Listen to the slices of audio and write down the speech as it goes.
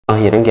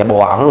也能给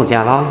我肉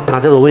加了，它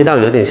这个味道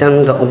有点像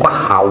那个哇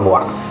好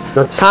哇。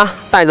它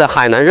带着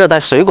海南热带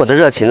水果的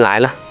热情来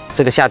了，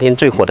这个夏天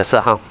最火的色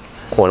号，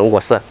火龙果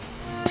色，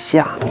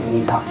下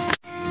面一道。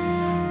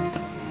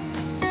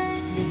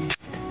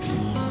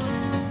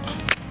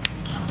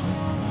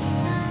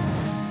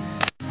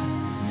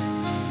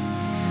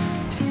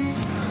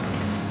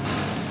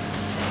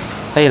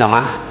嘿，老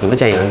妈，有没有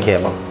加椰蓉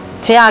不？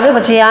加，你不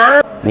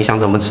加？你想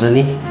怎么吃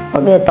呢？我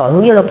给大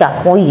陆有了加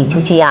可以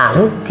就加，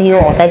只要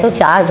我在都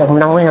加，就不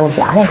能为能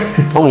加嘞。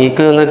弄一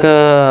个那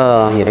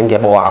个椰蓉给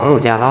我肉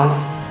加了。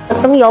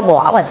咁有冇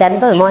啊？或者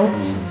都係冇。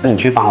那你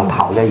去帮我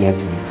刨一下椰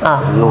子。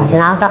啊，我去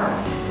拿个。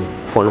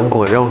火龙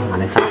果肉拿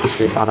来炸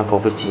丝，倒到锅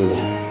机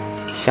里，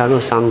下入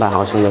300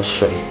毫升的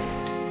水。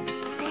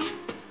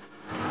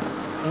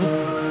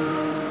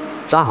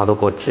炸好的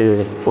果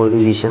汁过滤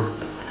一下。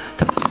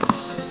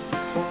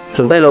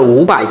准备了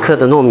500克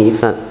的糯米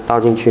粉倒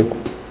进去，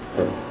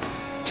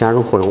加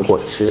入火龙果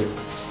汁，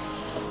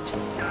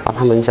把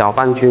它们搅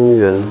拌均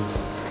匀。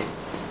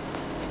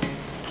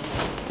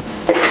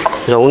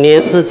揉捏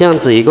是这样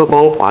子一个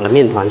光滑的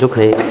面团就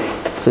可以，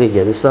这个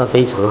颜色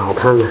非常好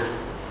看了。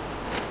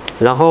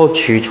然后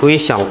取出一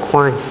小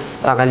块，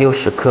大概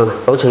60克，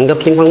揉成一个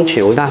乒乓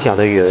球大小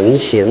的圆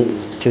形，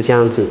就这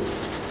样子，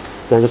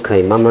那就可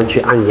以慢慢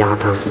去按压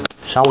它，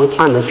稍微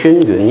按得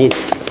均匀一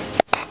点，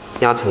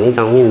压成一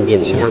张面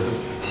饼一样，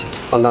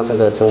放到这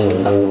个蒸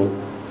笼当中。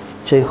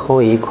最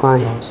后一块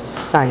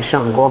盖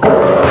上锅，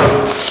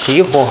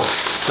起火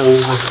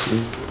蒸它。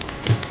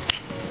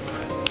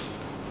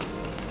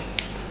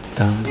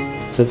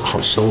真好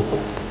生活。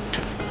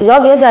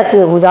有别的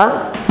吃胡椒。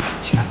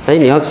哎，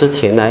你要吃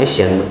甜的还是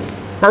咸的？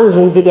当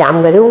然的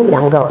2个都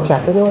2个加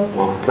的咯。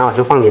哦，那我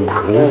就放点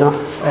糖进去吧。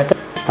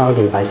倒一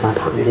点白砂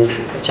糖进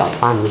去，搅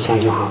拌一下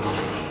就好了。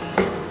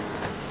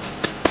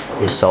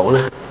也熟了。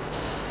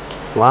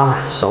哇，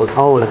熟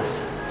透了。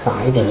撒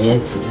一点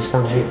椰子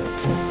上去。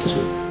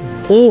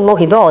咦，冇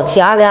去帮我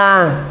加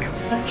啦。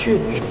卷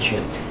一卷。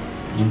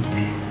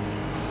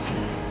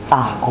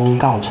大功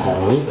告成。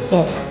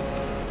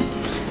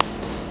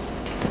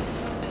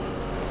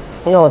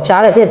哎呦，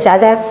加了别加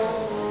的。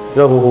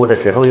热乎乎的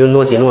时候又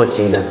糯叽糯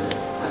叽的，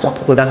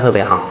味道特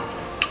别好。